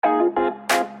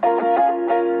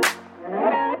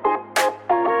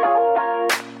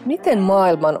Miten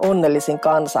maailman onnellisin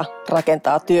kansa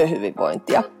rakentaa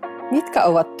työhyvinvointia? Mitkä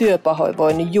ovat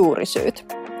työpahoinvoinnin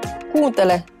juurisyyt?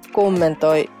 Kuuntele,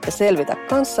 kommentoi ja selvitä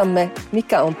kanssamme,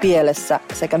 mikä on pielessä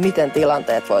sekä miten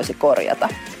tilanteet voisi korjata.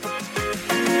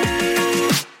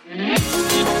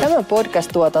 Tämän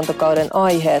podcast-tuotantokauden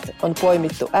aiheet on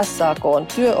poimittu SAK:n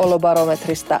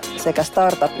työolobarometrista sekä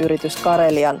Startup-yritys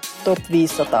Karelian Top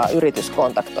 500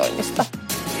 yrityskontaktoinnista.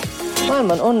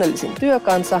 Maailman onnellisin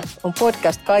työkansa on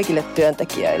podcast kaikille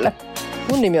työntekijöille.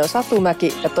 Mun nimi on Satu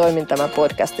Mäki ja toimin tämän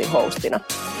podcastin hostina.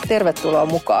 Tervetuloa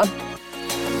mukaan!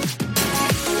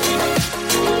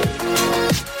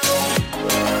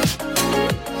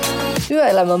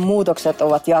 Työelämän muutokset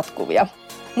ovat jatkuvia.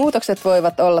 Muutokset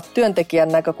voivat olla työntekijän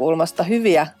näkökulmasta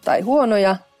hyviä tai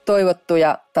huonoja,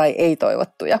 toivottuja tai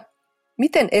ei-toivottuja.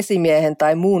 Miten esimiehen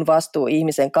tai muun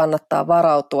vastuuihmisen kannattaa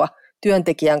varautua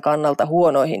työntekijän kannalta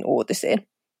huonoihin uutisiin?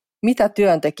 Mitä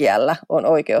työntekijällä on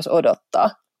oikeus odottaa?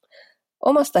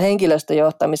 Omasta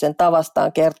henkilöstöjohtamisen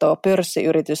tavastaan kertoo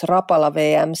pörssiyritys Rapala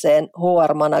VMC:n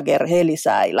HR-manager Heli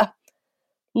Säilä.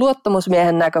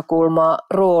 Luottamusmiehen näkökulmaa,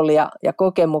 roolia ja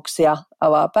kokemuksia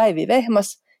avaa Päivi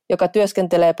Vehmas, joka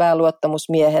työskentelee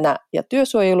pääluottamusmiehenä ja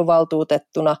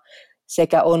työsuojeluvaltuutettuna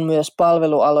sekä on myös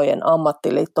palvelualojen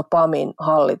ammattiliitto PAMin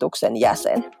hallituksen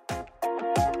jäsen.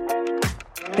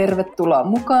 Tervetuloa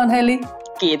mukaan, Heli.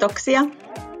 Kiitoksia.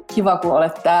 Kiva, kun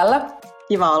olet täällä.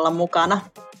 Kiva olla mukana.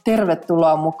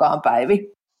 Tervetuloa mukaan,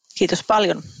 Päivi. Kiitos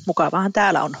paljon. Mukavaahan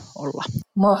täällä on olla.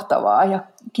 Mahtavaa ja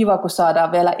kiva, kun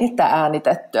saadaan vielä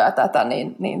etääänitettyä tätä,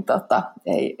 niin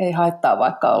ei haittaa,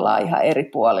 vaikka ollaan ihan eri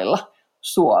puolilla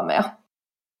Suomea.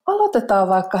 Aloitetaan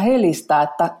vaikka Helistä,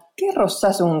 että kerro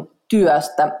sä sun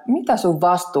työstä, mitä sun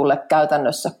vastuulle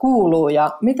käytännössä kuuluu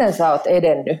ja miten sä oot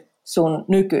edennyt sun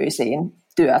nykyisiin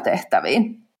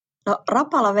työtehtäviin? No,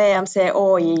 Rapala VMC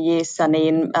OJJ:ssä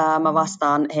niin mä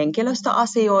vastaan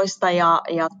henkilöstöasioista ja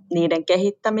niiden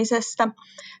kehittämisestä.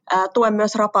 Tuen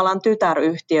myös Rapalan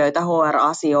tytäryhtiöitä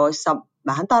HR-asioissa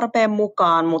vähän tarpeen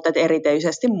mukaan, mutta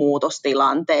erityisesti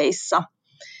muutostilanteissa.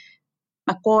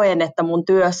 Mä koen, että mun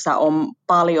työssä on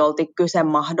paljolti kyse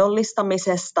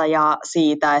mahdollistamisesta ja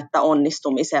siitä, että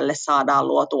onnistumiselle saadaan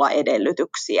luotua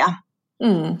edellytyksiä.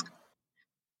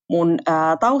 Mun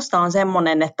tausta on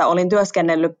semmoinen, että olin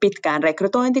työskennellyt pitkään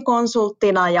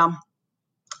rekrytointikonsulttina ja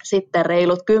sitten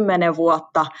reilut 10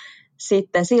 vuotta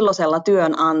sitten silloisella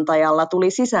työnantajalla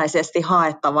tuli sisäisesti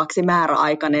haettavaksi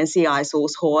määräaikainen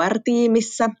sijaisuus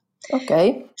HR-tiimissä.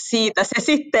 Okay. Siitä se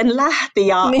sitten lähti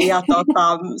ja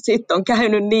sitten on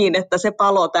käynyt niin, että se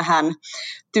palo tähän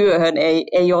työhön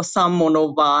ei ole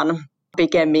sammunut, vaan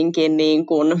pikemminkin niin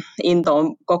kuin into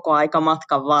on koko aika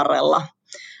matkan varrella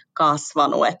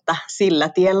kasvanut, että sillä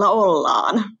tiellä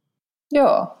ollaan.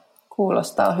 Joo,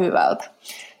 kuulostaa hyvältä.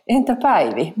 Entä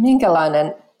Päivi,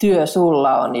 minkälainen työ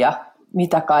sulla on ja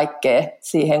mitä kaikkea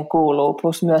siihen kuuluu?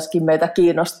 Plus myöskin meitä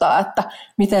kiinnostaa, että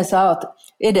miten sä oot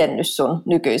edennyt sun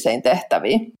nykyisiin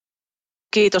tehtäviin?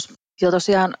 Kiitos. Jo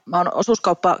tosiaan mä oon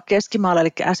osuuskauppa Keskimaalla, eli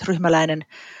S-ryhmäläinen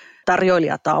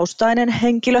tarjoilijataustainen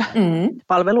henkilö,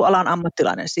 palvelualan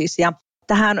ammattilainen siis. Ja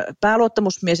tähän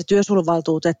pääluottamusmies- ja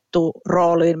työsuojeluvaltuutettu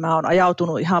rooliin mä oon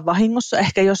ajautunut ihan vahingossa,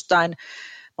 ehkä jostain, mä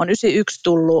oon 91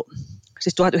 tullut,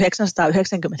 siis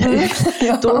 1991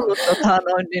 tullut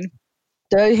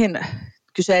töihin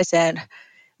kyseiseen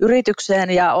yritykseen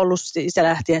ja ollut siitä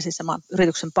lähtien siis saman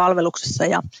yrityksen palveluksessa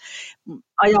ja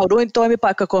ajauduin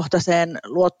toimipaikkakohtaiseen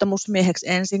luottamusmieheksi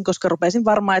ensin, koska rupesin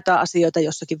varmaan jotain asioita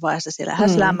jossakin vaiheessa siellä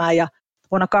häsläämään ja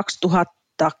vuonna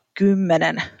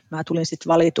 2010 mä tulin sitten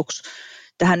valituksi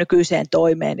tähän nykyiseen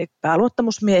toimeen niin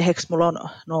pääluottamusmieheksi. Mulla on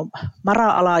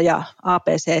MARA-ala ja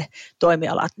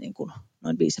APC-toimialat niin kuin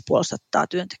noin 550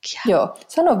 työntekijää. Joo.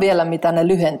 Sano vielä, mitä ne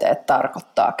lyhenteet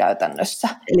tarkoittaa käytännössä.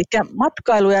 Eli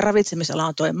matkailu- ja ravitsemisala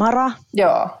on toi MARA.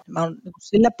 Joo. Mä oon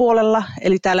sillä puolella,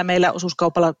 eli täällä meillä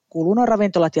osuuskaupalla kuuluu nuo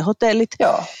ravintolat ja hotellit.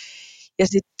 Joo. Ja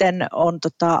sitten on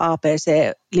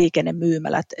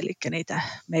APC-liikennemyymälät, eli niitä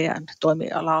meidän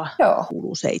toimialaa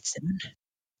kuuluu 7.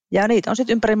 Ja niitä on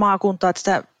sitten ympäri maakuntaa,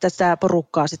 että tätä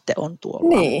porukkaa sitten on tuolla.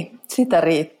 Niin, sitä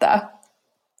riittää.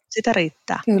 Sitä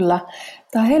riittää. Kyllä.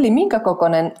 Heli, minkä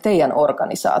kokoinen teidän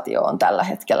organisaatio on tällä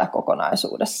hetkellä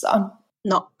kokonaisuudessaan?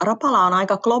 No, Rapala on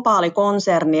aika globaali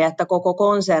konserni, että koko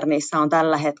konsernissa on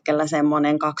tällä hetkellä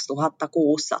semmoinen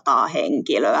 2600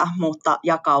 henkilöä, mutta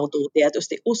jakautuu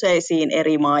tietysti useisiin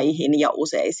eri maihin ja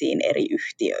useisiin eri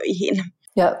yhtiöihin.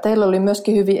 Ja teillä oli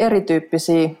myöskin hyvin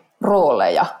erityyppisiä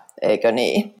rooleja, eikö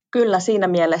niin? Kyllä siinä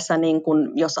mielessä, niin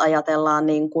kun, jos ajatellaan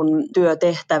niin kun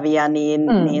työtehtäviä, niin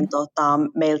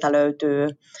meiltä löytyy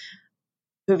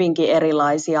hyvinkin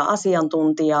erilaisia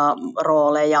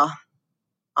asiantuntijarooleja,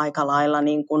 aika lailla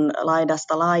niin kuin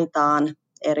laidasta laitaan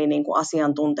eri niin kuin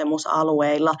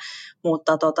asiantuntemusalueilla,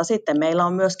 mutta sitten meillä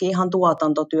on myöskin ihan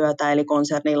tuotantotyötä, eli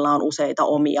konsernilla on useita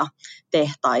omia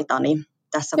tehtaita, niin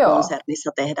tässä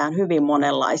konsernissa tehdään hyvin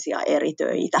monenlaisia eri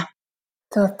töitä.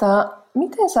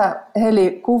 Miten sä,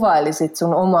 Heli, kuvailisit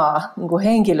sun omaa niin kuin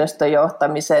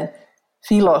henkilöstöjohtamisen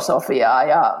filosofiaa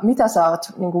ja mitä sä oot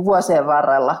niin kuin vuosien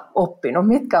varrella oppinut?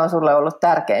 Mitkä on sulle ollut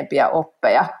tärkeimpiä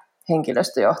oppeja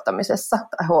henkilöstöjohtamisessa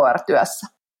tai HR-työssä?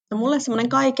 No, mulle semmoinen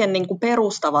kaiken niin kuin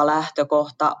perustava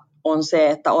lähtökohta on se,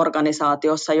 että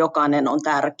organisaatiossa jokainen on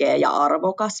tärkeä ja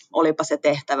arvokas, olipa se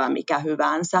tehtävä mikä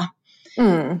hyvänsä.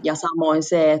 Ja samoin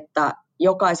se, että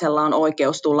jokaisella on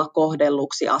oikeus tulla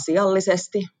kohdelluksi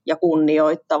asiallisesti ja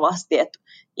kunnioittavasti, että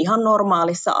ihan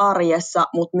normaalissa arjessa,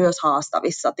 mutta myös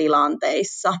haastavissa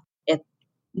tilanteissa. Et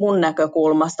mun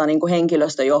näkökulmasta niin kuin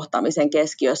henkilöstöjohtamisen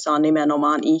keskiössä on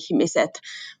nimenomaan ihmiset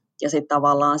ja sitten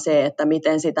tavallaan se, että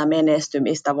miten sitä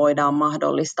menestymistä voidaan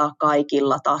mahdollistaa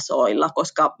kaikilla tasoilla,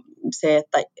 koska se,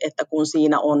 että kun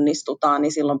siinä onnistutaan,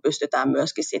 niin silloin pystytään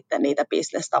myöskin sitten niitä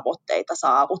bisnestavoitteita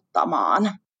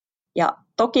saavuttamaan. Ja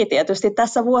toki tietysti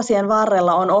tässä vuosien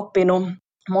varrella on oppinut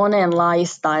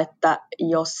monenlaista, että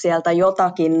jos sieltä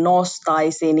jotakin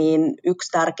nostaisi, niin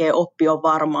yksi tärkeä oppi on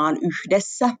varmaan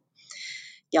yhdessä.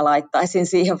 Ja laittaisin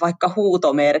siihen vaikka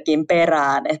huutomerkin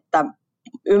perään, että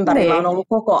ympärillä on ollut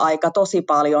koko aika tosi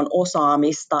paljon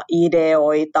osaamista,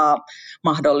 ideoita,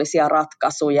 mahdollisia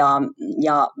ratkaisuja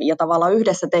ja tavallaan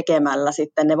yhdessä tekemällä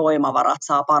sitten ne voimavarat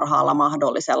saa parhaalla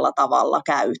mahdollisella tavalla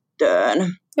käyttöön.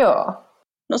 Joo.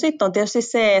 No sitten on tietysti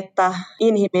se, että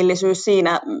inhimillisyys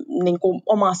siinä niin kuin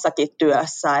omassakin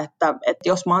työssä, että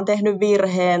jos mä oon tehnyt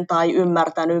virheen tai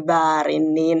ymmärtänyt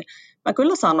väärin, niin mä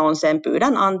kyllä sanon sen,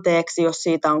 pyydän anteeksi, jos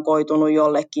siitä on koitunut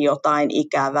jollekin jotain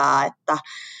ikävää, että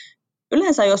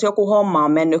yleensä jos joku homma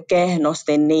on mennyt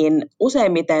kehnosti, niin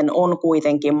useimmiten on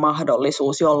kuitenkin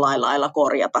mahdollisuus jollain lailla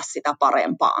korjata sitä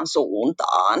parempaan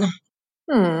suuntaan.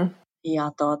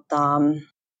 Ja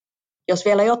jos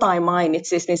vielä jotain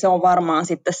mainitsisi, niin se on varmaan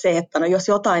sitten se, että no jos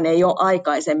jotain ei ole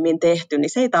aikaisemmin tehty, niin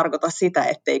se ei tarkoita sitä,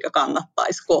 etteikö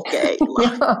kannattaisi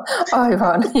kokeilla.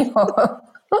 Aivan, joo.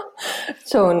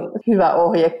 Se on hyvä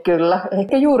ohje kyllä.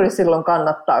 Ehkä juuri silloin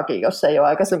kannattaakin, jos ei ole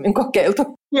aikaisemmin kokeiltu.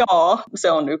 Joo,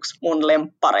 se on yksi mun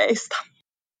lemppareista.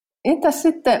 Entäs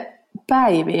sitten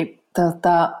Päivi,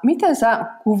 miten sä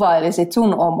kuvailisit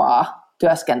sun omaa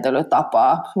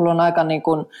työskentelytapaa? Sulla on aika niin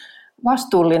kuin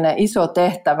vastuullinen iso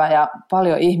tehtävä ja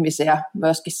paljon ihmisiä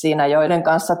myöskin siinä, joiden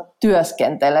kanssa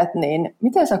työskentelet, niin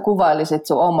miten sä kuvailisit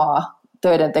sun omaa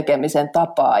töiden tekemisen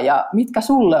tapaa ja mitkä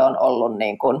sulle on ollut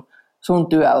niin kuin sun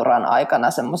työuran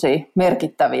aikana semmoisia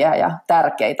merkittäviä ja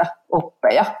tärkeitä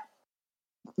oppeja?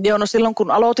 Joo, no silloin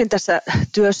kun aloitin tässä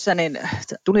työssä, niin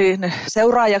tulin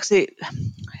seuraajaksi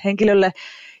henkilölle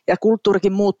ja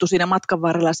kulttuurikin muuttui siinä matkan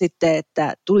varrella sitten,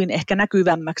 että tulin ehkä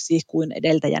näkyvämmäksi kuin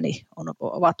edeltäjäni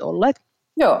ovat olleet.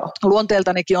 Joo.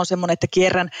 Luonteeltanikin on semmoinen, että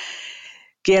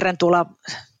kierrän tuolla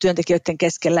työntekijöiden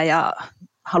keskellä ja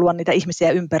haluan niitä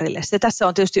ihmisiä ympärille. Se tässä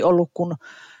on tietysti ollut, kun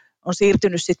on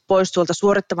siirtynyt sit pois tuolta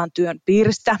suorittavan työn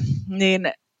piiristä,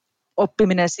 niin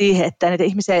oppiminen siihen, että niitä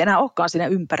ihmisiä ei enää olekaan siinä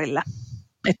ympärillä.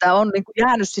 Että on niin kuin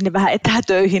jäänyt sinne vähän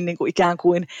etätöihin niin kuin ikään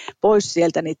kuin pois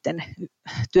sieltä niiden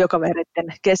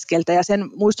työkavereiden keskeltä ja sen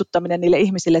muistuttaminen niille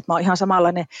ihmisille, että mä oon ihan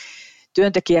samanlainen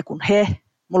työntekijä kuin he.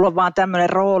 Mulla on vaan tämmöinen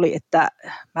rooli, että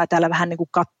mä täällä vähän niin kuin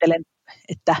katselen,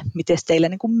 että miten teillä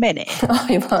niin kuin menee.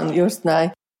 Aivan, just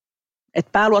näin.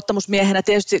 Et pääluottamusmiehenä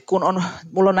tietysti, kun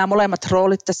mulla on nämä molemmat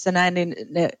roolit tässä näin, niin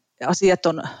ne asiat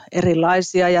on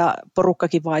erilaisia ja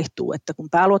porukkakin vaihtuu. Että kun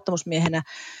pääluottamusmiehenä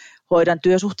hoidan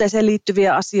työsuhteeseen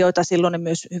liittyviä asioita, silloin ne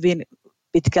myös hyvin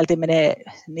pitkälti menee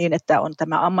niin, että on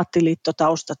tämä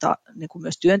ammattiliittotausta niin kuin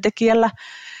myös työntekijällä.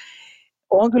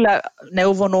 Olen kyllä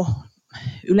neuvonut,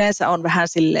 yleensä on vähän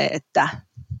silleen, että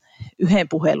yhden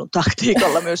puhelun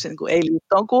taktiikalla myös niin kuin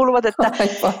ei-liittoon kuuluvat, että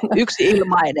yksi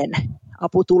ilmainen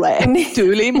apu tulee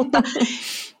tyyliin, mutta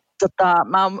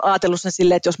mä oon ajatellut sen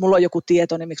silleen, että jos mulla on joku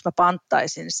tieto, niin miksi mä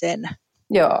panttaisin sen.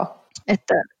 Joo.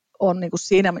 Että on niin kuin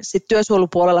siinä, sit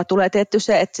työsuojelupuolella tulee tietty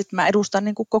se, että sit mä edustan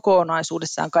niin kuin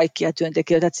kokonaisuudessaan kaikkia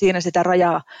työntekijöitä, että siinä sitä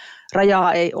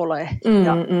rajaa ei ole.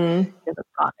 Ja niin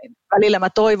välillä mä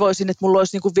toivoisin, että mulla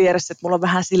olisi niin kuin vieressä, että mulla on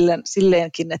vähän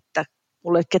silleenkin, että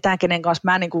mulla ei ketään, kenen kanssa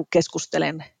mä niin kuin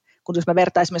keskustelen, kun jos mä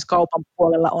vertaan esimerkiksi kaupan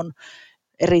puolella on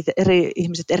eri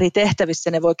ihmiset eri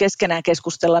tehtävissä, ne voi keskenään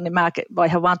keskustella, niin mä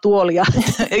vaihan vaan tuolia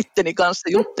itteni kanssa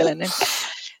juttelen.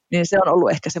 Niin se on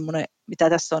ollut ehkä semmoinen, mitä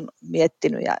tässä on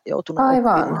miettinyt ja joutunut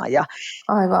oppimaan.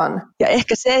 Aivan. Ja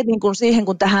ehkä se niin kuin siihen,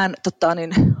 kun tähän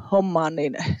hommaan,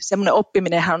 niin semmoinen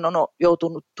oppiminenhan on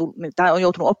joutunut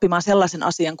oppimaan sellaisen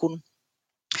asian, kun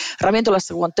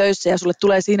ravintolassa kun on töissä ja sulle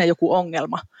tulee siinä joku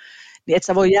ongelma, niin et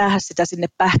sä voi jäädä sitä sinne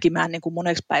pähkimään niin kuin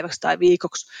moneksi päiväksi tai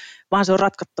viikoksi, vaan se on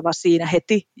ratkattava siinä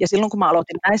heti. Ja silloin kun mä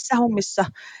aloitin näissä hommissa,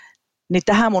 niin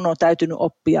tähän mun on täytynyt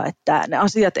oppia, että ne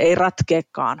asiat ei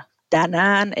ratkeakaan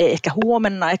tänään, ei ehkä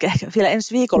huomenna, eikä ehkä vielä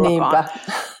ensi viikollakaan.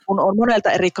 Niinpä. Kun on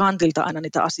monelta eri kantilta aina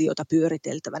niitä asioita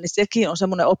pyöriteltävä, niin sekin on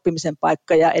semmoinen oppimisen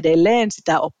paikka ja edelleen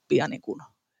sitä oppia niin kuin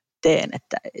teen,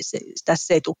 että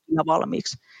tässä ei tule kyllä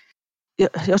valmiiksi.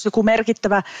 Jos joku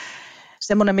merkittävä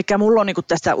semmoinen, mikä mulla on niin kuin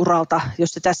tästä uralta, jos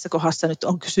se tässä kohdassa nyt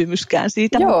on kysymyskään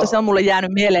siitä, mutta se on mulle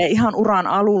jäänyt mieleen ihan uran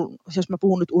alun, jos mä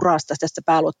puhun nyt urasta, tästä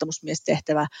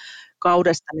pääluottamusmiestehtävä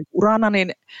kaudesta niin urana,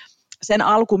 niin sen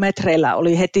alkumetreillä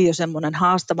oli heti jo semmoinen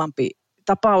haastavampi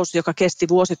tapaus, joka kesti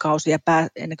vuosikausia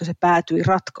ennen kuin se päätyi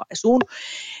ratkaisuun.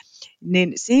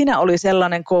 Niin siinä oli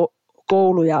sellainen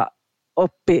koulu ja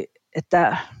oppi,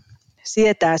 että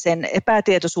sietää sen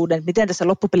epätietoisuuden, miten tässä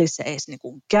loppupelissä edes niin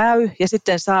kuin käy, ja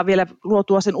sitten saa vielä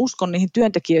luotua sen uskon niihin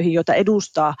työntekijöihin, joita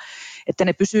edustaa, että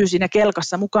ne pysyy siinä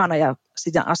kelkassa mukana ja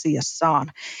sitä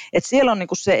asiassaan. Et siellä on niin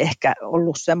kuin se ehkä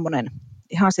ollut semmoinen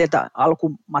ihan sieltä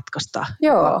alkumatkasta,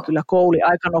 joka kyllä kouli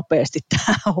aika nopeasti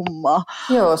tähän hommaan.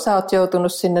 Joo, sä oot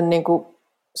joutunut sinne niin kuin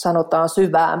sanotaan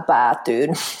syvään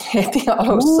päätyyn heti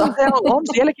alussa. On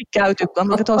sielläkin käyty,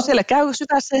 siellä käy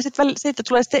syvässä ja siitä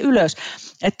tulee sitten ylös,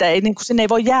 että ei, niin kuin, sinne ei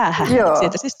voi jäädä.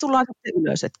 Sieltä siis tullaan sitten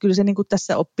ylös, että kyllä se niin kuin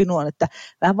tässä oppinut on, että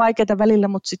vähän vaikeaa välillä,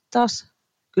 mutta sitten taas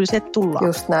kyllä sieltä tullaan.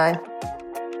 Just näin.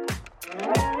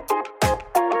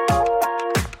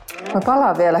 Mä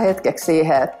palaan vielä hetkeksi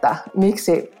siihen, että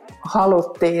miksi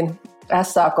haluttiin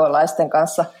SAK-laisten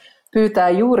kanssa pyytää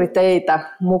juuri teitä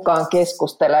mukaan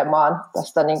keskustelemaan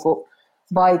tästä niin kuin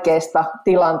vaikeista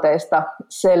tilanteista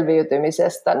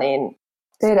selviytymisestä, niin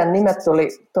teidän nimet tuli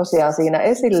tosiaan siinä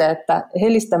esille, että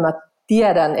Helistä mä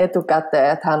tiedän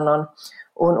etukäteen, että hän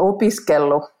on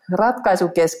opiskellut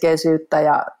ratkaisukeskeisyyttä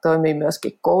ja toimii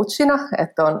myöskin coachina,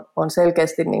 että on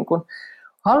selkeästi niin kuin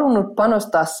halunnut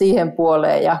panostaa siihen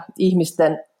puoleen ja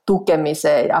ihmisten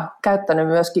tukemiseen ja käyttänyt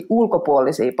myöskin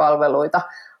ulkopuolisia palveluita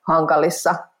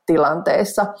hankalissa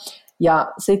tilanteissa.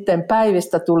 Ja sitten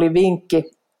Päivistä tuli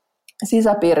vinkki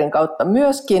sisäpiirin kautta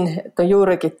myöskin, että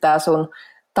juurikin tämä sun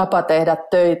tapa tehdä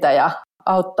töitä ja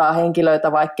auttaa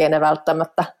henkilöitä, vaikkei ne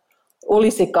välttämättä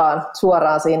olisikaan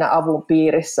suoraan siinä avun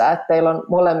piirissä. Että teillä on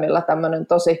molemmilla tämmöinen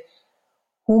tosi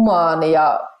humaani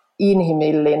ja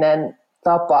inhimillinen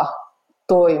tapa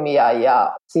toimia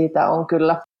ja siitä on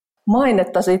kyllä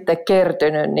mainetta sitten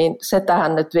kertynyt, niin se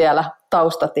tähän nyt vielä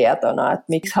taustatietona, että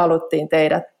miksi haluttiin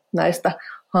teidät näistä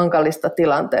hankalista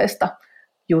tilanteista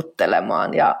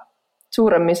juttelemaan. Ja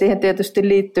suuremmin siihen tietysti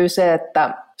liittyy se,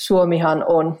 että Suomihan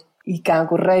on ikään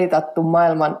kuin reitattu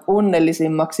maailman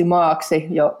onnellisimmaksi maaksi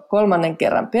jo 3.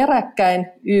 kerran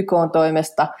peräkkäin YK:n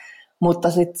toimesta,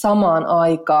 mutta sitten samaan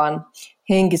aikaan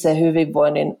henkisen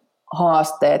hyvinvoinnin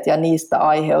haasteet ja niistä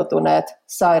aiheutuneet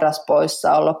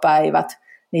sairaspoissaolopäivät,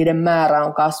 niiden määrä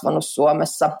on kasvanut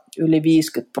Suomessa yli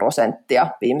 50%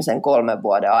 viimeisen 3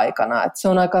 vuoden aikana. Et se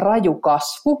on aika raju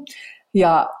kasvu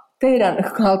ja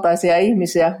teidän kaltaisia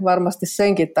ihmisiä varmasti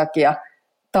senkin takia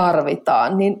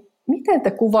tarvitaan. Niin miten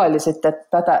te kuvailisitte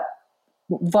tätä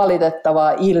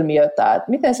valitettavaa ilmiötä? Et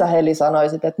miten sä Heli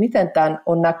sanoisit, että miten tämä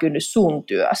on näkynyt sun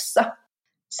työssä?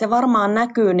 Se varmaan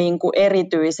näkyy niin kuin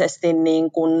erityisesti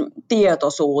niin kuin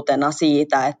tietoisuutena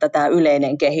siitä, että tämä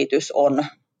yleinen kehitys on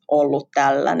ollut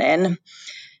tällainen,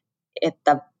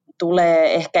 että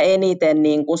tulee ehkä eniten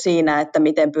niin kuin siinä, että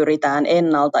miten pyritään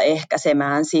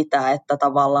ennaltaehkäisemään sitä, että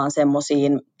tavallaan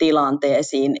semmoisiin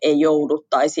tilanteisiin ei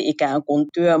jouduttaisi ikään kuin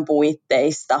työn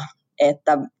puitteista.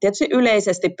 Että tietysti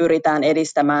yleisesti pyritään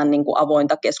edistämään niin kuin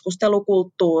avointa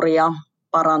keskustelukulttuuria,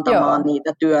 parantamaan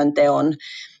niitä työnteon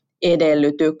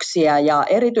edellytyksiä ja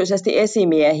erityisesti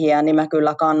esimiehiä, niin mä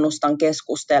kyllä kannustan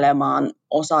keskustelemaan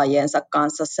osaajiensa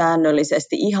kanssa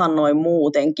säännöllisesti ihan noin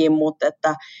muutenkin, mutta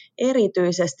että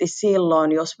erityisesti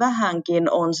silloin, jos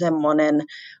vähänkin on semmoinen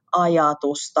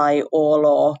ajatus tai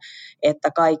olo,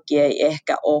 että kaikki ei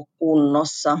ehkä ole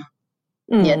kunnossa,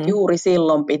 niin että juuri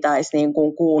silloin pitäisi niin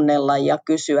kuin kuunnella ja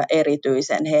kysyä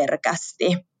erityisen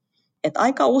herkästi. Et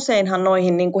aika useinhan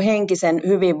noihin niin kuin henkisen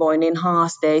hyvinvoinnin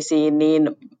haasteisiin,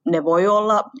 niin ne voi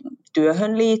olla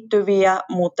työhön liittyviä,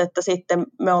 mutta että sitten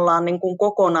me ollaan niin kuin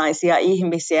kokonaisia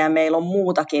ihmisiä, meillä on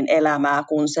muutakin elämää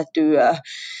kuin se työ.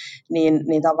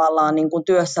 niin tavallaan niin kuin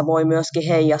työssä voi myöskin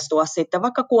heijastua sitten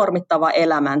vaikka kuormittava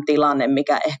elämäntilanne,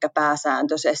 mikä ehkä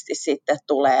pääsääntöisesti sitten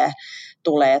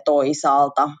tulee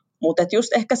toisaalta. Mutta just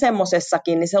ehkä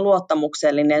semmoisessakin niin se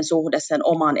luottamuksellinen suhde sen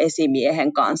oman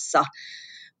esimiehen kanssa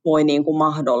voi niin kuin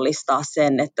mahdollistaa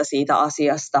sen, että siitä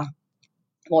asiasta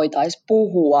voitaisiin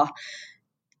puhua,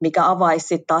 mikä avaisi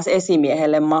sitten taas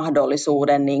esimiehelle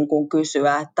mahdollisuuden niin kuin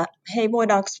kysyä, että hei,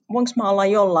 voinko mä olla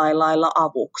jollain lailla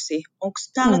avuksi? Onko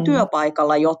täällä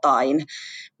työpaikalla jotain,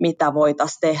 mitä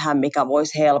voitaisiin tehdä, mikä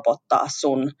voisi helpottaa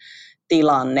sun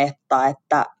tilannetta?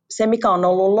 Että se, mikä on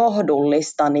ollut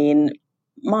lohdullista, niin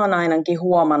mä oon ainakin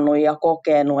huomannut ja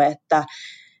kokenut, että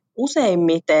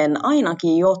useimmiten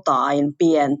ainakin jotain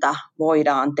pientä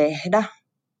voidaan tehdä,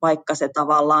 vaikka se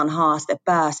tavallaan haaste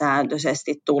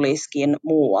pääsääntöisesti tulisikin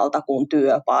muualta kuin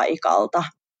työpaikalta.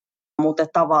 Mutta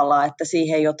tavallaan, että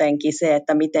siihen jotenkin se,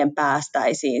 että miten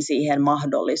päästäisiin siihen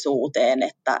mahdollisuuteen,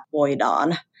 että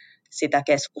voidaan sitä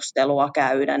keskustelua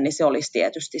käydä, niin se olisi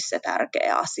tietysti se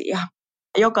tärkeä asia.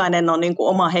 Jokainen on niin kuin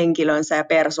oma henkilönsä ja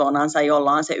persoonansa,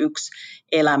 jolla on se yksi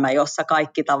elämä, jossa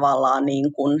kaikki tavallaan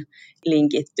niin kuin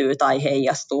linkittyy tai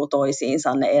heijastuu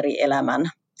toisiinsa ne eri elämän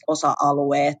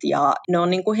osa-alueet, ja ne on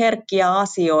niin kuin herkkiä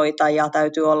asioita ja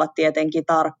täytyy olla tietenkin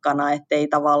tarkkana, ettei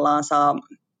tavallaan saa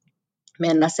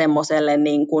mennä semmoiselle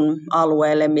niin kuin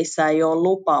alueelle, missä ei ole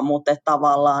lupa, mutta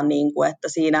tavallaan niin kuin, että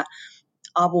siinä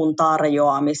avun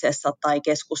tarjoamisessa tai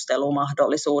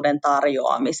keskustelumahdollisuuden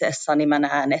tarjoamisessa, niin mä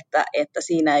näen, että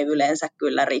siinä ei yleensä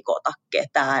kyllä rikota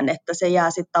ketään, että se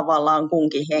jää sitten tavallaan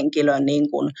kunkin henkilön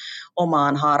niin kuin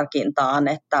omaan harkintaan,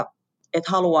 että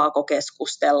haluaako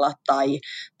keskustella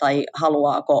tai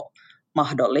haluaako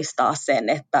mahdollistaa sen,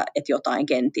 että jotain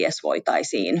kenties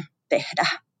voitaisiin tehdä.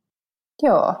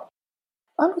 Joo.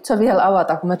 Haluatko vielä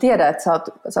avata, kun mä tiedän, että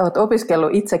sä oot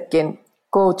opiskellut itsekin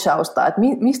coachausta, että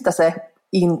mistä se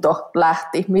into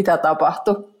lähti, mitä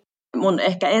tapahtui? Mun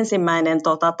ehkä ensimmäinen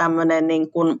tämmöinen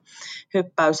niin kuin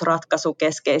hyppäys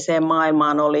ratkaisukeskeiseen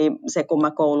maailmaan oli se, kun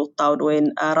mä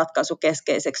kouluttauduin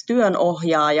ratkaisukeskeiseksi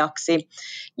työnohjaajaksi.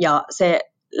 Ja se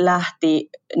lähti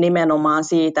nimenomaan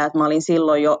siitä, että mä olin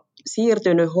silloin jo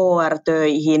siirtynyt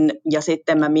HR-töihin ja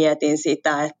sitten mä mietin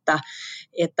sitä,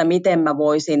 että miten mä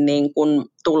voisin niin kuin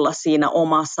tulla siinä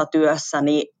omassa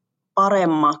työssäni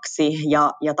paremmaksi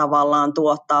ja tavallaan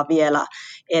tuottaa vielä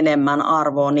enemmän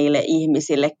arvoa niille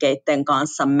ihmisille, keiden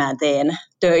kanssa mä teen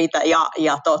töitä.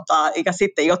 Ja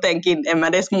sitten jotenkin, en mä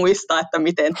edes muista, että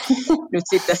miten nyt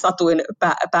sitten satuin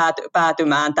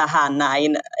päätymään tähän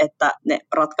näin, että ne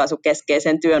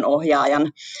ratkaisukeskeisen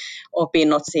työnohjaajan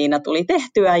opinnot siinä tuli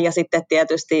tehtyä, ja sitten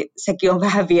tietysti sekin on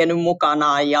vähän vienyt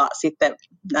mukanaan, ja sitten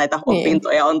näitä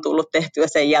opintoja on tullut tehtyä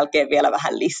sen jälkeen vielä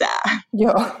vähän lisää.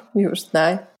 Joo, just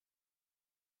näin.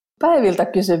 Päiviltä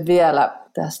kysyn vielä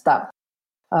tästä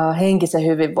henkisen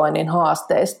hyvinvoinnin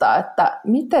haasteista, että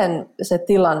miten se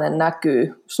tilanne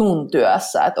näkyy sun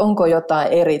työssä, että onko jotain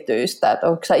erityistä, että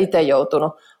onko sä itse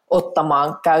joutunut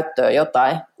ottamaan käyttöön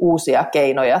jotain uusia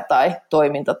keinoja tai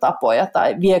toimintatapoja,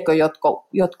 tai viekö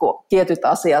jotkut tietyt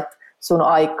asiat sun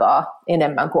aikaa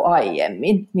enemmän kuin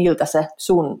aiemmin, miltä se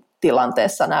sun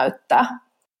tilanteessa näyttää?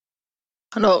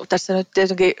 No tässä nyt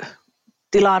tietenkin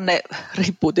tilanne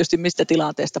riippuu tietysti, mistä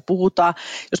tilanteesta puhutaan.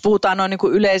 Jos puhutaan noin niin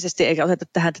kuin yleisesti, eikä oteta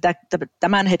tähän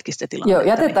tämänhetkistä tilannetta.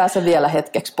 Joo, jätetään se vielä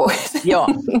hetkeksi pois. Joo,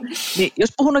 niin jos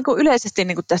puhun niin kuin yleisesti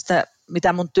niin kuin tästä,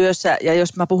 mitä mun työssä, ja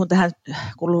jos mä puhun tähän,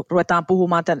 kun ruvetaan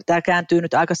puhumaan, tämä kääntyy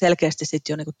nyt aika selkeästi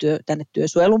sitten jo niin kuin tänne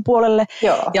työsuojelun puolelle.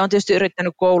 Joo. Ja on tietysti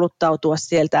yrittänyt kouluttautua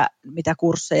sieltä, mitä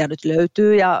kursseja nyt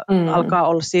löytyy, ja alkaa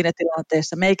olla siinä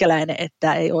tilanteessa meikäläinen,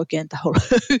 että ei oikein taho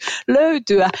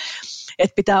löytyä.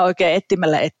 Että pitää oikein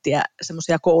etsimällä etsiä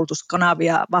semmoisia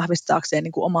koulutuskanavia vahvistaakseen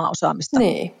niin kuin omaa osaamista.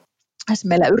 Niin.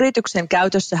 Meillä yrityksen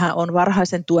käytössähän on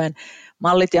varhaisen tuen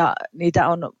mallit, ja niitä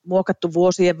on muokattu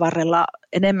vuosien varrella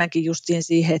enemmänkin justiin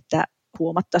siihen, että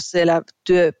huomattaisiin siellä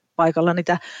työpaikalla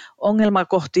niitä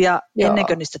ongelmakohtia ennen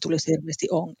kuin niistä tulisi hirveästi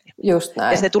ongelmia. Just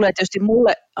näin. Ja se tulee tietysti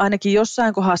mulle ainakin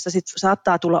jossain kohdassa sit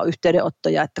saattaa tulla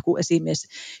yhteydenottoja, että kun esimies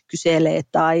kyselee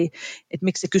tai että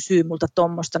miksi se kysyy multa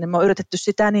tuommoista, niin me on yritetty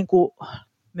sitä niin kuin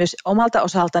myös omalta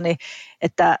osaltani,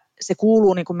 että se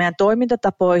kuuluu niin kuin meidän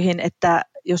toimintatapoihin, että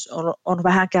jos on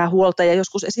vähänkään huolta, ja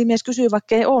joskus esimies kysyy,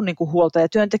 vaikka ei ole niin kuin huolta, ja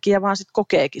työntekijä vaan sitten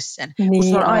kokeekin sen, niin, kun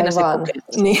se on aina se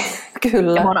kokemus. Niin,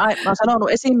 kyllä. Ja mä oon sanonut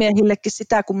esimiehillekin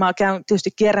sitä, kun mä tietysti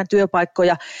kierrän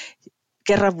työpaikkoja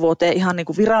kerran vuoteen ihan niin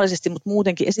kuin virallisesti, mutta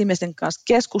muutenkin esimiesten kanssa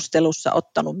keskustelussa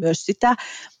ottanut myös sitä,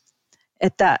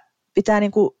 että pitää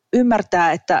niin kuin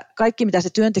ymmärtää, että kaikki mitä se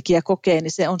työntekijä kokee,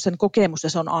 niin se on sen kokemus ja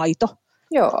se on aito.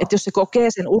 Joo. Että jos se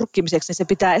kokee sen urkkimiseksi, niin se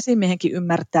pitää esimiehenkin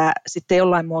ymmärtää sitten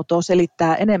jollain muotoa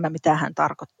selittää enemmän, mitä hän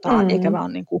tarkoittaa, eikä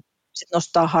vaan niin kuin sit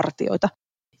nostaa hartioita.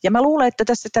 Ja mä luulen, että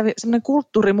tässä semmoinen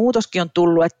kulttuurimuutoskin on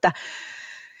tullut, että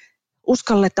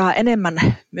uskalletaan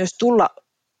enemmän myös tulla,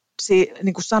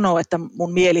 niin kuin sanoa, että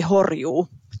mun mieli horjuu,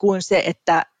 kuin se,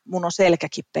 että mun on selkä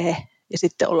kipeä ja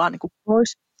sitten ollaan niin kuin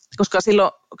pois. Koska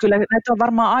silloin, kyllä näitä on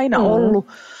varmaan aina ollut,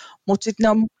 mutta sitten ne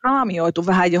on raamioitu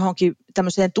vähän johonkin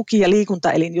tämmöiseen tuki- ja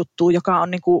liikuntaelinjuttuun, joka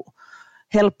on niin kuin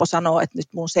helppo sanoa, että nyt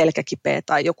mun selkä kipeä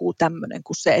tai joku tämmöinen,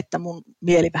 kuin se, että mun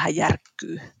mieli vähän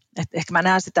järkkyy. Et ehkä mä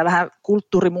näen sitä vähän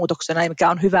kulttuurimuutoksena, mikä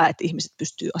on hyvä, että ihmiset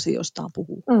pystyy asioistaan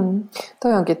puhumaan.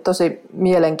 Toi onkin tosi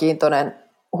mielenkiintoinen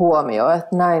huomio,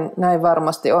 että näin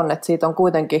varmasti on, että siitä on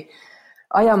kuitenkin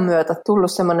ajan myötä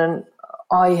tullut sellainen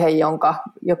aihe,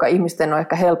 joka ihmisten on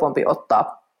ehkä helpompi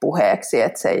ottaa puheeksi,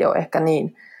 että se ei ole ehkä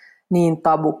niin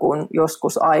tabu kuin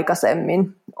joskus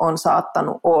aikaisemmin on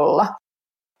saattanut olla.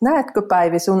 Näetkö,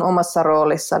 Päivi, sun omassa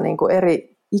roolissa niin kuin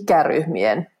eri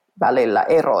ikäryhmien välillä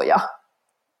eroja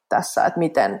tässä, että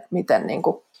miten niin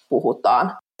kuin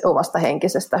puhutaan omasta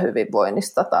henkisestä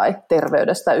hyvinvoinnista tai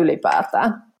terveydestä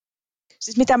ylipäätään?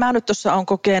 Siis mitä mä nyt tuossa olen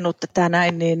kokenut tätä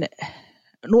näin, niin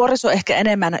nuoriso ehkä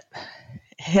enemmän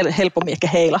helpommin ehkä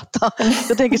heilahtaa.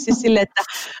 Jotenkin siis silleen, että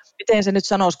miten se nyt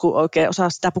sanoisi, kun oikein osaa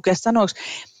sitä pukea sanoiksi.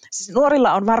 Siis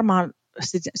nuorilla on varmaan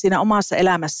siinä omassa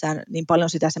elämässään niin paljon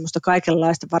sitä semmoista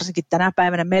kaikenlaista, varsinkin tänä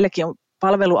päivänä meilläkin on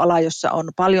palveluala, jossa on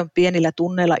paljon pienillä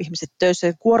tunneilla ihmiset töissä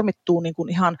ja kuormittuu niin kuin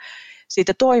ihan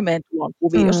siitä toimeentulon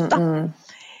kuviosta.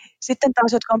 Sitten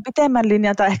taas, jotka on pitemmän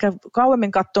linjan tai ehkä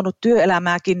kauemmin katsonut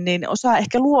työelämääkin, niin osaa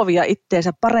ehkä luovia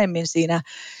itteensä paremmin siinä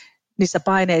niissä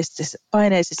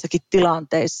paineisissakin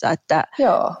tilanteissa. Että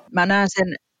mä näen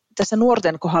sen tässä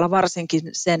nuorten kohdalla varsinkin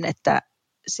sen, että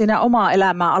siinä omaa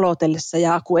elämää aloitellessa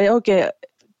ja kun ei oikein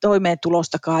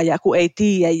toimeentulostakaan ja kun ei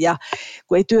tiedä ja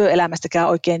kun ei työelämästäkään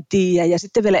oikein tiedä ja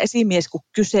sitten vielä esimies kun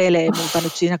kyselee multa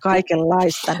nyt siinä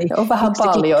kaikenlaista. Niin on vähän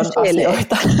paljon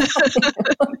asioita.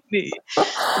 Niin.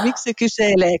 Miksi se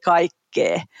kyselee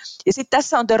kaikkea? Ja sitten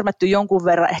tässä on törmätty jonkun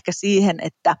verran ehkä siihen,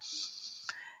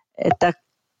 että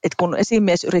kun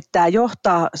esimies yrittää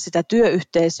johtaa sitä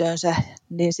työyhteisöönsä,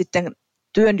 niin sitten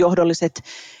työnjohdolliset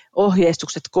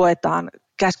ohjeistukset koetaan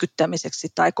käskyttämiseksi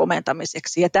tai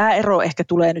komentamiseksi. Ja tämä ero ehkä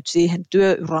tulee nyt siihen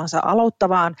työuransa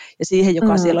aloittavaan ja siihen,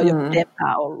 joka siellä on jo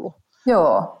pidempään ollut.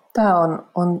 Joo, tämä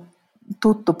on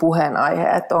tuttu puheenaihe,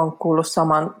 että on kuullut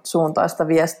samansuuntaista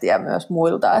viestiä myös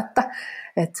muilta, että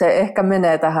se ehkä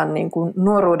menee tähän niin kuin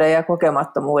nuoruuden ja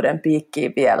kokemattomuuden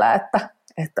piikkiin vielä, että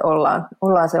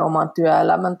ollaan se oman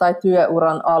työelämän tai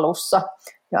työuran alussa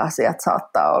ja asiat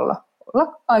saattaa olla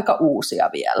aika uusia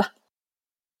vielä.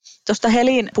 Tuosta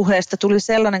Helin puheesta tuli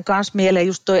sellainen kans mieleen,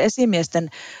 just tuo esimiesten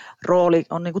rooli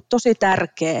on niin kuin tosi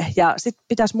tärkeä. Ja sitten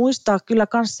pitäisi muistaa kyllä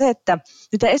myös se, että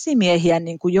niitä esimiehiä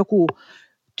niin kuin joku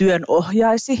työn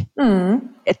ohjaisi,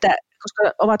 että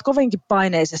koska ovat kovinkin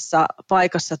paineisessa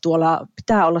paikassa tuolla,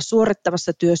 pitää olla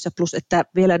suorittavassa työssä, plus että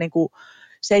vielä niin kuin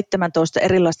 17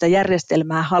 erilaista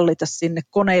järjestelmää hallita sinne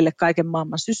koneille kaiken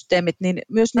maailman systeemit, niin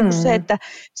myös niin kuin se, että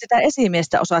sitä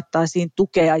esimiestä osattaisiin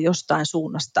tukea jostain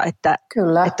suunnasta. Että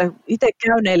itse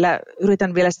käyneillä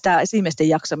yritän vielä sitä esimiesten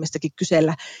jaksamistakin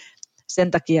kysellä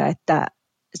sen takia, että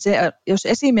jos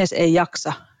esimies ei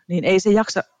jaksa, niin ei se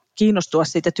jaksa kiinnostua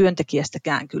siitä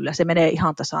työntekijästäkään kyllä. Se menee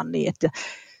ihan tasan niin, että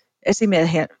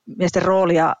esimiesten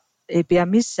roolia ei pidä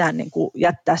missään niin kuin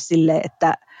jättää silleen,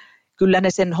 että kyllä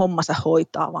ne sen hommansa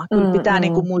hoitaa, vaan kyllä pitää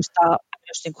niin kuin muistaa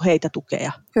myös niin kuin heitä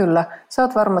tukea. Kyllä, sä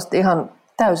oot varmasti ihan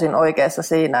täysin oikeassa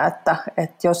siinä, että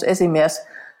jos esimies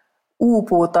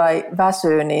uupuu tai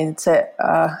väsyy, niin se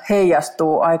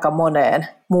heijastuu aika moneen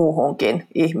muuhunkin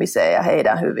ihmiseen ja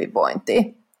heidän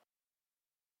hyvinvointiin.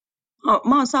 No,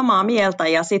 mä oon samaa mieltä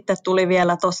ja sitten tuli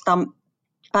vielä tuosta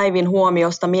Päivin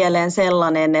huomiosta mieleen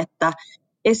sellainen, että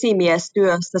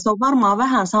esimiestyössä, se on varmaan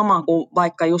vähän sama kuin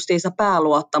vaikka justiinsa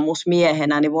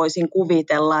pääluottamusmiehenä, niin voisin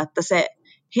kuvitella, että se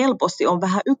helposti on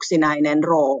vähän yksinäinen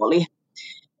rooli,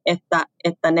 että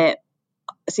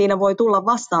siinä voi tulla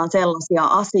vastaan sellaisia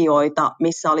asioita,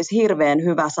 missä olisi hirveän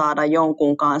hyvä saada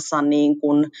jonkun kanssa niin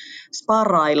kuin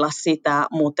sparrailla sitä,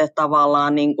 mutta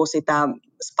tavallaan niin kuin sitä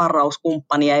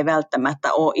sparrauskumppania ei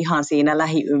välttämättä ole ihan siinä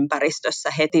lähiympäristössä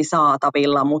heti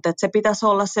saatavilla, mutta se pitäisi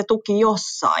olla se tuki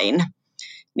jossain.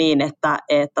 Niin, että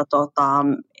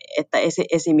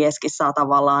esimieskin saa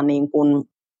tavallaan niin kuin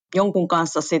jonkun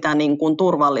kanssa sitä niin kuin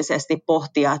turvallisesti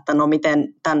pohtia, että no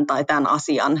miten tämän tai tämän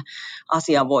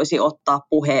asian voisi ottaa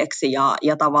puheeksi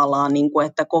ja tavallaan niin kuin,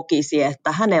 että kokisi,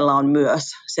 että hänellä on myös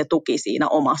se tuki siinä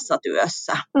omassa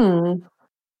työssä.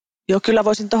 Joo, kyllä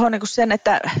voisin tuohon niin sen,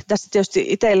 että tässä tietysti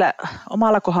itsellä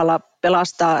omalla kohdalla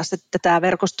pelastaa, että tämä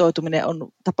verkostoituminen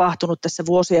on tapahtunut tässä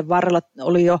vuosien varrella.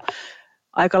 Oli jo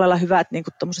aika lailla hyvät niin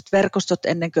tuommoiset verkostot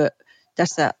ennen kuin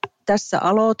tässä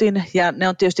aloitin, ja ne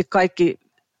on tietysti kaikki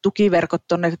tukiverkot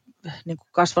tuonne niin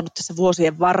kasvanut tässä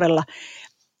vuosien varrella,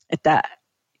 että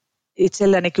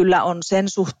itselläni kyllä on sen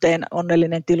suhteen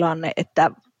onnellinen tilanne,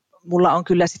 että mulla on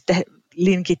kyllä sitten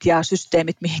linkit ja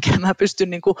systeemit, mihinkä mä pystyn,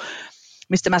 niin kuin,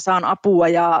 mistä mä saan apua,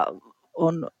 ja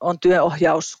on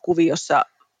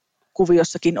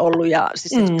työohjauskuvioissakin ollut, ja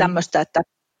siis tämmöistä, että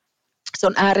se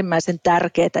on äärimmäisen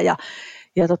tärkeää,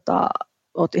 ja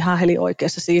olet ihan heli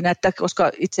oikeassa siinä, että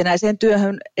koska itsenäiseen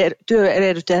työ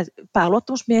edellytetään,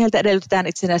 pääluottamusmieheltä edellytetään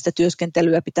itsenäistä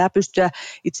työskentelyä, pitää pystyä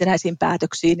itsenäisiin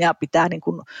päätöksiin ja pitää niin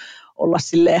kuin olla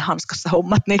silleen hanskassa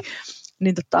hommat, niin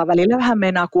välillä vähän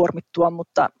meinaa kuormittua,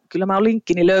 mutta kyllä mä oon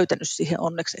linkkini löytänyt siihen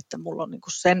onneksi, että mulla on niin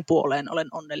kuin sen puoleen olen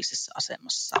onnellisessa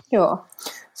asemassa. Joo,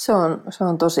 se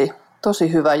on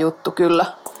tosi hyvä juttu kyllä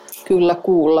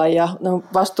kuulla, ja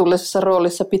vastuullisessa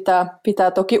roolissa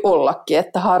pitää toki ollakin,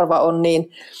 että harva on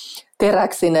niin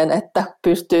teräksinen, että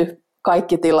pystyy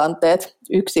kaikki tilanteet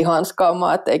yksi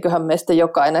hanskaamaan, että eiköhän meistä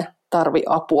jokainen tarvi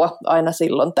apua aina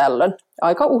silloin tällöin,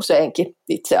 aika useinkin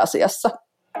itse asiassa.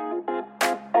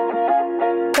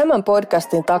 Tämän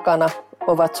podcastin takana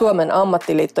ovat Suomen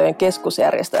ammattiliittojen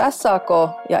keskusjärjestö SAK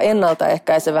ja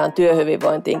ennaltaehkäisevään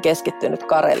työhyvinvointiin keskittynyt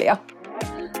Karelia.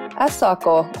 SAK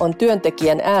on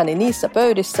työntekijän ääni niissä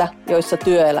pöydissä, joissa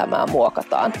työelämää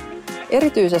muokataan.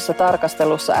 Erityisessä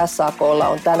tarkastelussa SAK:lla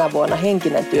on tänä vuonna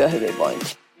henkinen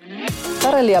työhyvinvointi.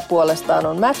 Karelia puolestaan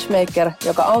on matchmaker,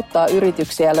 joka auttaa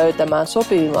yrityksiä löytämään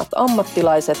sopivimmat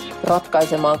ammattilaiset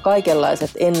ratkaisemaan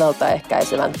kaikenlaiset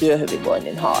ennaltaehkäisevän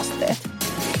työhyvinvoinnin haasteet.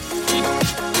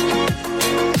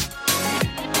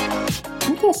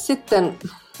 Miten sitten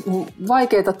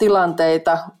vaikeita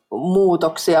tilanteita,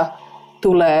 muutoksia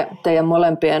tulee teidän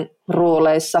molempien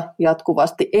rooleissa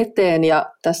jatkuvasti eteen,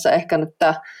 ja tässä ehkä nyt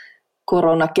tämä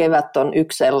koronakevät on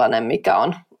yksi sellainen, mikä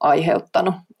on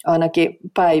aiheuttanut ainakin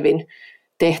päivin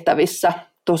tehtävissä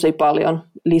tosi paljon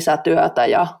lisätyötä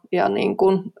ja niin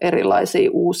kuin erilaisia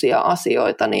uusia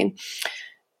asioita, niin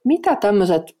mitä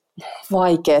tämmöiset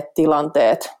vaikeat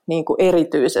tilanteet niin kuin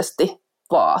erityisesti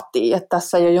vaatii? Että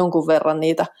tässä jo jonkun verran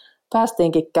niitä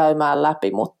päästiinkin käymään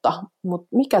läpi, mutta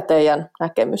mikä teidän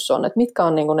näkemys on, että mitkä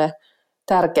on niin kuin ne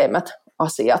tärkeimmät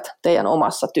asiat teidän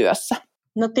omassa työssä?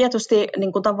 No tietysti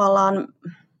niin kuin tavallaan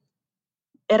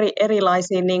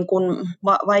erilaisiin niin kuin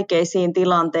vaikeisiin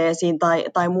tilanteisiin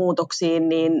tai muutoksiin,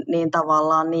 niin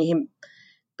tavallaan niihin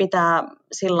pitää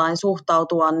sillain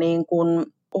suhtautua niin kuin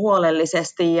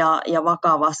huolellisesti ja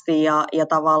vakavasti ja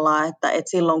tavallaan, että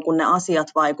silloin kun ne asiat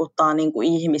vaikuttaa niin kuin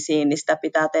ihmisiin, niin sitä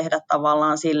pitää tehdä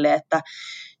tavallaan sille, että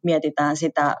mietitään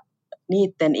sitä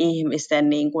niiden ihmisten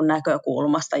niin kuin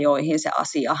näkökulmasta, joihin se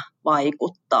asia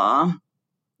vaikuttaa.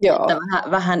 Joo. Että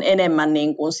vähän enemmän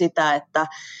niin kuin sitä,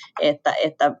 että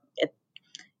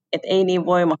ei niin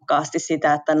voimakkaasti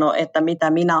sitä, että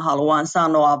mitä minä haluan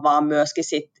sanoa, vaan myöskin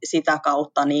sitä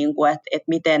kautta, niin kuin, että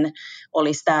miten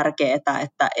olisi tärkeää,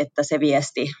 että se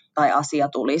viesti tai asia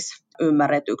tulisi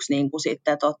ymmärretyksi niin kuin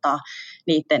sitten,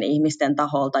 niiden ihmisten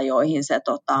taholta, joihin se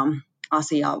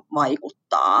asia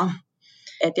vaikuttaa.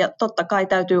 Ja totta kai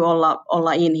täytyy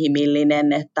olla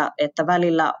inhimillinen, että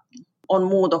välillä on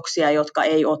muutoksia, jotka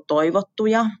ei ole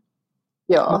toivottuja.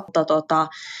 Joo. Mutta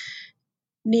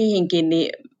niihinkin niin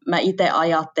mä itse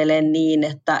ajattelen niin,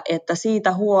 että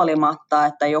siitä huolimatta,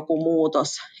 että joku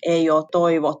muutos ei ole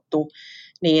toivottu,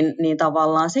 niin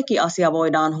tavallaan sekin asia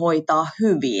voidaan hoitaa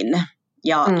hyvin.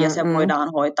 Ja se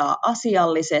voidaan hoitaa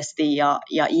asiallisesti ja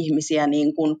ihmisiä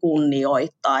niin kuin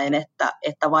kunnioittaen,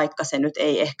 että vaikka se nyt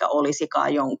ei ehkä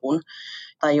olisikaan jonkun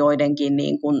tai joidenkin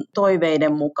niin kuin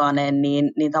toiveiden mukainen,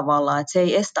 niin tavallaan, että se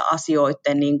ei estä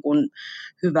asioiden niin kuin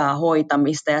hyvää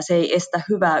hoitamista ja se ei estä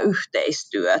hyvää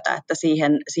yhteistyötä, että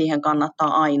siihen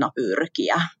kannattaa aina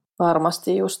pyrkiä.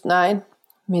 Varmasti just näin.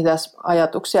 Mitäs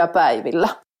ajatuksia päivillä?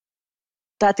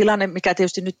 Tämä tilanne, mikä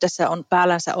tietysti nyt tässä on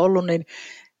päällänsä ollut, niin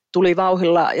tuli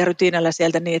vauhdilla ja rytiinällä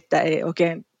sieltä niin, että ei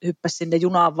oikein hyppäsi sinne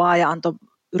junaan vaan ja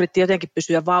yritti jotenkin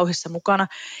pysyä vauhdissa mukana.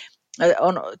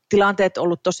 On tilanteet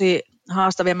ollut tosi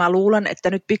haastavia. Mä luulen, että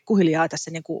nyt pikkuhiljaa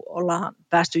tässä niin kuin ollaan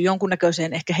päästy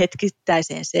jonkunnäköiseen ehkä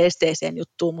hetkittäiseen seesteiseen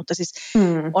juttuun, mutta siis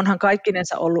onhan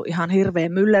kaikkinensa ollut ihan hirveä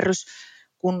myllerrys.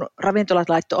 Kun ravintolat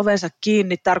laittoi ovensa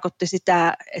kiinni, tarkoitti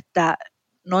sitä, että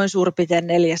noin suurin piirtein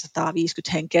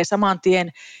 450 henkeä saman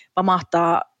tien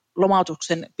pamahtaa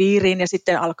lomautuksen piiriin ja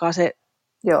sitten alkaa se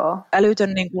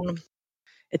älytön niin kuin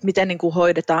että miten niin kuin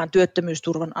hoidetaan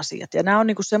työttömyysturvan asiat. Ja nämä on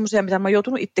niin kuin semmoisia, mitä mä oon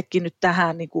joutunut itsekin nyt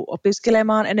tähän niin kuin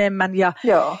opiskelemaan enemmän.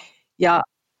 Ja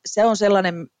se on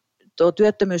sellainen tuo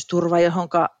työttömyysturva,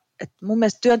 johonka että mun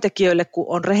mielestä työntekijöille, kun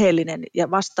on rehellinen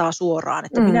ja vastaa suoraan,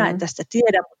 että minä en tästä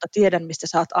tiedä, mutta tiedän, mistä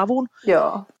saat avun,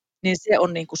 niin se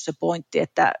on niin kuin se pointti,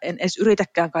 että en edes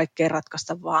yritäkään kaikkea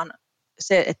ratkaista, vaan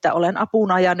se, että olen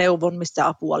apuna ja neuvon, mistä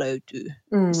apua löytyy.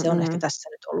 Se on ehkä tässä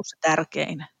nyt ollut se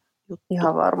tärkein juttu.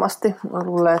 Ihan varmasti. Mä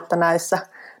luulen, että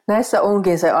näissä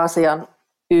onkin se asian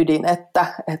ydin, että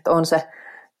on se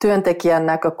työntekijän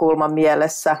näkökulma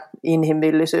mielessä,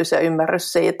 inhimillisyys ja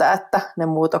ymmärrys siitä, että ne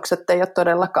muutokset ei ole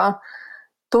todellakaan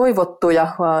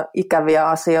toivottuja, vaan ikäviä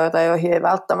asioita, joihin ei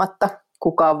välttämättä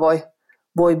kukaan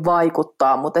voi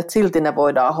vaikuttaa, mutta silti ne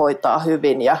voidaan hoitaa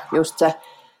hyvin ja just se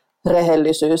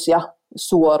rehellisyys ja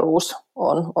suoruus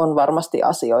on varmasti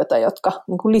asioita, jotka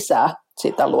niin kuin lisää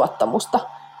sitä luottamusta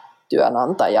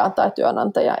työnantajaan tai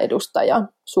työnantajan edustajan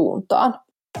suuntaan.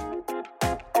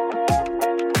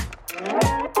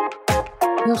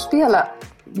 Jos vielä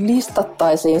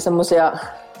listattaisiin semmoisia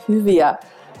hyviä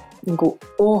niin kuin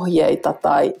ohjeita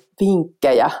tai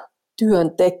vinkkejä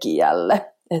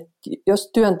työntekijälle, että jos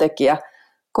työntekijä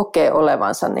kokee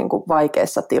olevansa niin kuin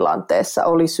vaikeassa tilanteessa,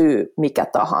 oli syy mikä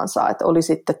tahansa, että oli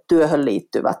sitten työhön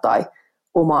liittyvä tai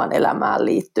omaan elämään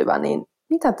liittyvä, niin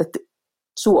mitä te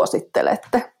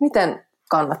suosittelette? Miten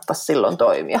kannattaisi silloin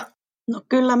toimia? No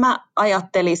kyllä mä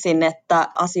ajattelisin, että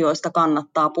asioista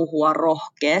kannattaa puhua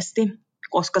rohkeasti,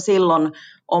 koska silloin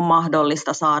on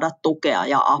mahdollista saada tukea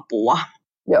ja apua.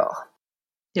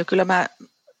 Joo, kyllä mä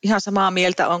ihan samaa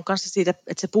mieltä on kanssa siitä,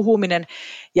 että se puhuminen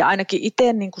ja ainakin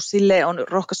itse niin kuin silleen on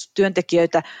rohkaissut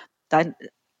työntekijöitä, tai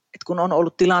että kun on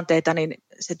ollut tilanteita, niin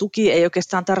se tuki ei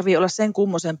oikeastaan tarvitse olla sen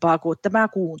kummosempaa kuin, että mä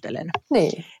kuuntelen.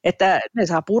 Niin. Että ne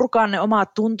saa purkaa ne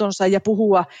omat tuntonsa ja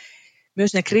puhua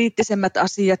myös ne kriittisemmät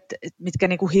asiat, mitkä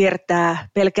niin kuin hiertää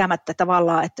pelkäämättä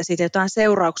tavallaan, että siitä jotain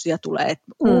seurauksia tulee. Että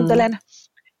kuuntelen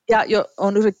ja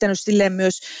olen yrittänyt silleen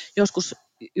myös joskus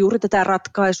juuri tätä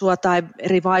ratkaisua tai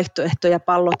eri vaihtoehtoja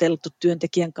palloteltu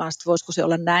työntekijän kanssa, että voisiko se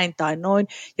olla näin tai noin.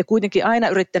 Ja kuitenkin aina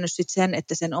yrittänyt sit sen,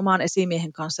 että sen oman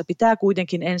esimiehen kanssa pitää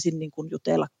kuitenkin ensin niin kuin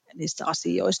jutella niistä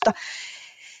asioista.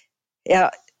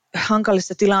 Ja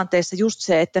hankalissa tilanteissa just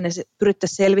se, että ne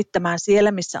pyrittäisiin selvittämään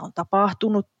siellä, missä on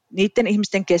tapahtunut, niiden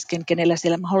ihmisten kesken, kenellä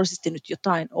siellä mahdollisesti nyt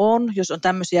jotain on, jos on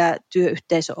tämmöisiä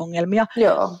työyhteisöongelmia,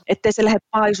 ettei se lähde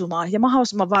paisumaan ja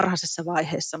mahdollisimman varhaisessa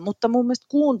vaiheessa. Mutta mun mielestä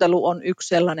kuuntelu on yksi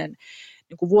sellainen,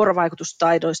 niin kuin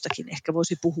vuorovaikutustaidoistakin ehkä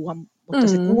voisi puhua, mutta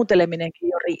se kuunteleminenkin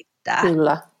jo riittää.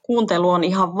 Kyllä. Kuuntelu on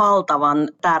ihan valtavan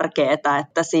tärkeää,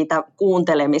 että siitä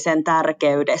kuuntelemisen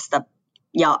tärkeydestä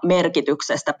ja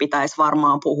merkityksestä pitäisi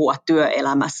varmaan puhua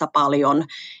työelämässä paljon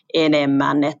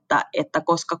enemmän, että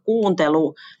koska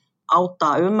kuuntelu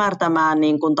auttaa ymmärtämään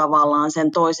niin kuin tavallaan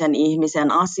sen toisen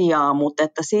ihmisen asiaa, mutta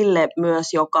että sille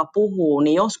myös, joka puhuu,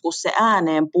 niin joskus se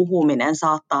ääneen puhuminen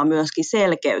saattaa myöskin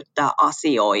selkeyttää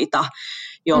asioita,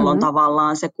 jolloin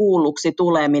tavallaan se kuulluksi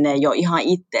tuleminen jo ihan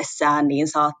itsessään niin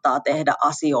saattaa tehdä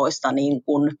asioista niin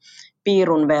kuin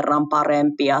piirun verran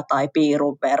parempia tai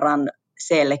piirun verran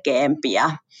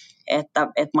selkeämpiä. Että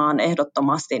mä oon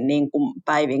ehdottomasti niin kuin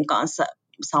Päivin kanssa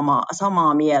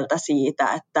samaa mieltä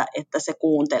siitä, että se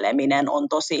kuunteleminen on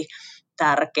tosi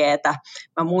tärkeää.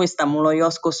 Mä muistan, mulla on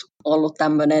joskus ollut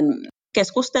tämmöinen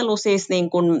keskustelu siis niin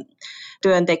kuin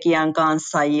työntekijän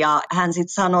kanssa ja hän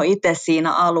sitten sanoi itse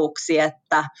siinä aluksi,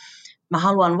 että mä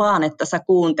haluan vaan, että sä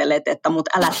kuuntelet, että mut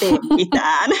älä tee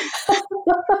mitään.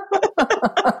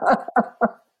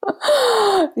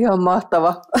 Ihan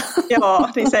mahtava. Joo,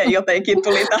 niin se jotenkin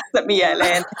tuli tästä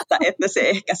mieleen, että se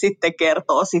ehkä sitten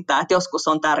kertoo sitä, että joskus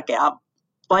on tärkeää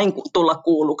vain tulla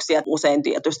kuulluksi, ja usein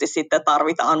tietysti sitten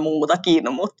tarvitaan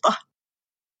muutakin, mutta...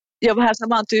 Jo vähän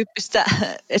samantyyppistä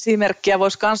esimerkkiä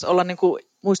voisi myös olla, niin kuin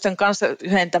muistan kanssa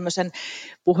yhden tämmöisen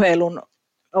puhelun,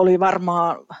 oli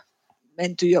varmaan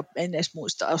menty jo, en edes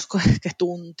muista, olisiko ehkä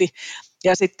tunti,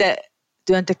 ja sitten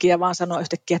työntekijä vaan sanoi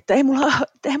yhtäkkiä, että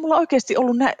ei mulla oikeasti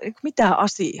ollut mitään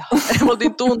asiaa. Me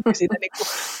oltiin tunti siinä, niin kuin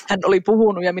hän oli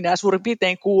puhunut ja minä suurin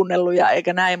piirtein kuunnellut ja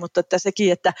eikä näin, mutta että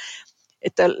sekin,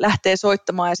 että lähtee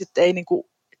soittamaan ja sitten ei, niin kuin,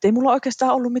 että ei mulla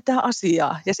oikeastaan ollut mitään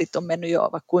asiaa ja sitten on mennyt jo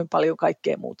vaikka kuinka paljon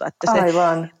kaikkea muuta. Että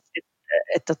aivan.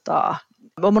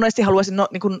 Monesti haluaisin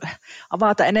niin kuin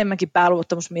avata enemmänkin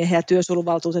pääluottamusmiehen ja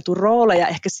työsuojeluvaltuutetun rooleja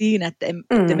ehkä siinä, että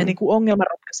me niin kuin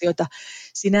ongelmanratkaisijoita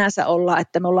sinänsä olla,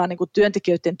 että me ollaan niin kuin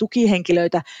työntekijöiden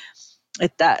tukihenkilöitä,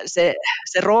 että se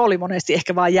rooli monesti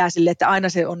ehkä vaan jää silleen, että aina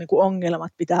se on niin kuin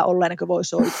ongelmat pitää olla ennen kuin voi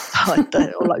soittaa, että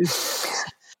olla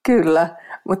yhteydessä. Kyllä,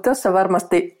 mutta tuossa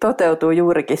varmasti toteutuu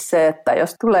juurikin se, että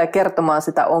jos tulee kertomaan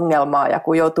sitä ongelmaa ja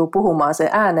kun joutuu puhumaan sen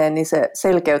ääneen, niin se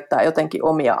selkeyttää jotenkin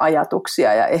omia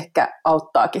ajatuksia ja ehkä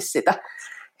auttaakin sitä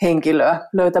henkilöä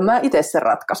löytämään itse sen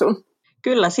ratkaisun.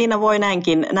 Kyllä, siinä voi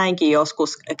näinkin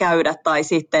joskus käydä tai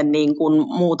sitten niin kuin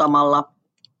muutamalla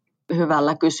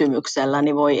hyvällä kysymyksellä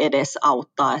niin voi edes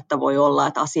auttaa, että voi olla,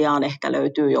 että asiaan ehkä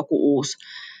löytyy joku uusi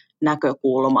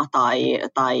näkökulma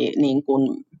tai niin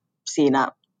kuin siinä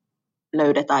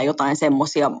löydetään jotain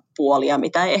semmoisia puolia,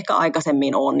 mitä ei ehkä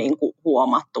aikaisemmin ole niin kuin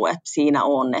huomattu, että siinä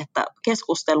on, että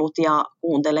keskustelut ja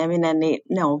kuunteleminen, niin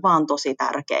ne on vaan tosi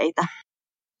tärkeitä.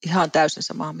 Ihan täysin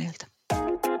samaa mieltä.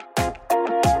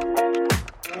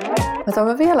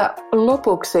 Mä vielä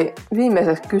lopuksi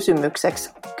viimeiseksi kysymykseksi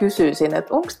kysyisin,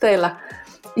 että onko teillä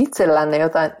itsellänne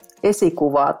jotain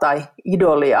esikuvaa tai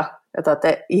idolia, jota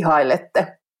te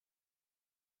ihailette?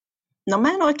 No mä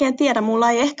en oikein tiedä, mulla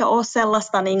ei ehkä ole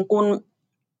sellaista niin kuin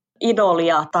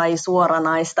idolia tai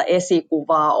suoranaista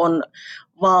esikuvaa, on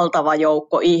valtava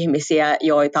joukko ihmisiä,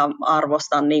 joita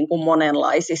arvostan niin kuin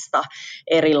monenlaisista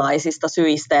erilaisista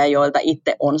syistä ja joilta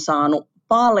itse on saanut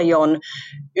paljon.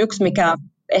 Yksi, mikä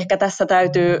ehkä tässä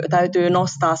täytyy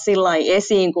nostaa sillain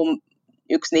esiin, kun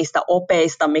yksi niistä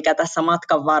opeista, mikä tässä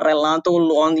matkan varrella on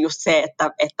tullut, on just se,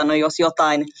 että no jos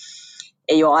jotain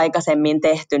ei ole aikaisemmin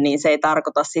tehty, niin se ei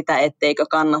tarkoita sitä, etteikö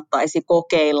kannattaisi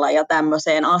kokeilla. Ja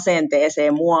tämmöiseen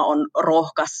asenteeseen mua on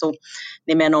rohkaissut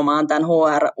nimenomaan tämän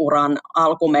HR-uran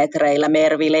alkumetreillä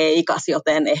Mervi Leikas,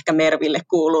 joten ehkä Merville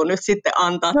kuuluu nyt sitten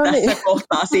antaa tässä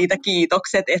kohtaa siitä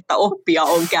kiitokset, että oppia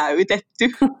on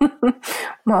käytetty.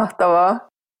 Mahtavaa.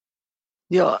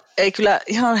 Joo, ei kyllä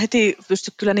ihan heti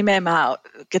pysty kyllä nimeämään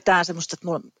ketään semmoista, että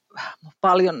mulla on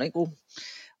paljon niin kuin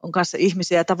on kanssa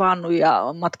ihmisiä tavannut ja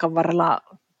on matkan varrella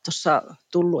tuossa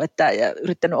tullut ja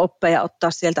yrittänyt oppeja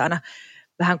ottaa sieltä aina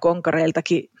vähän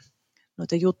konkareiltakin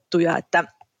noita juttuja, että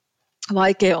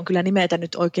vaikea on kyllä nimetä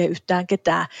nyt oikein yhtään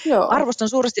ketään. Joo. Arvostan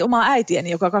suuresti omaa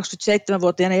äitiäni, joka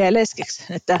 27-vuotiaana jäi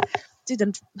leskeksi, että siitä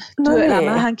nyt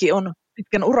työelämää hänkin on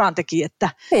pitkän uran teki, että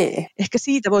ehkä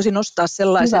siitä voisi nostaa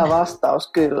sellaisen. Hyvä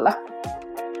vastaus, kyllä.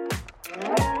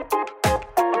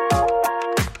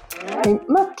 Niin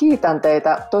mä kiitän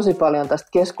teitä tosi paljon tästä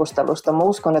keskustelusta. Mä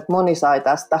uskon, että moni sai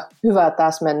tästä hyvää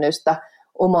täsmennystä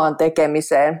omaan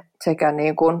tekemiseen sekä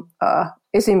niin kuin,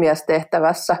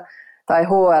 esimiestehtävässä tai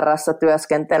HR:ssä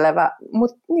työskentelevä,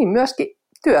 mutta niin myöskin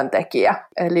työntekijä.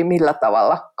 Eli millä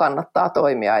tavalla kannattaa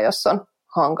toimia, jos on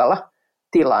hankala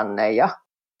tilanne. Ja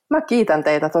mä kiitän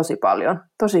teitä tosi paljon.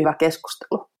 Tosi hyvä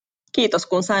keskustelu. Kiitos,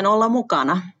 kun sain olla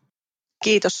mukana.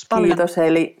 Kiitos paljon. Kiitos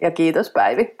Heli ja kiitos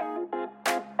Päivi.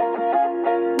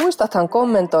 Muistathan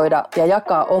kommentoida ja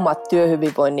jakaa omat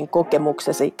työhyvinvoinnin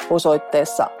kokemuksesi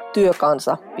osoitteessa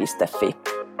työkansa.fi.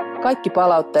 Kaikki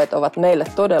palautteet ovat meille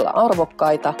todella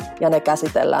arvokkaita ja ne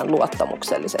käsitellään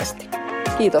luottamuksellisesti.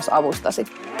 Kiitos avustasi.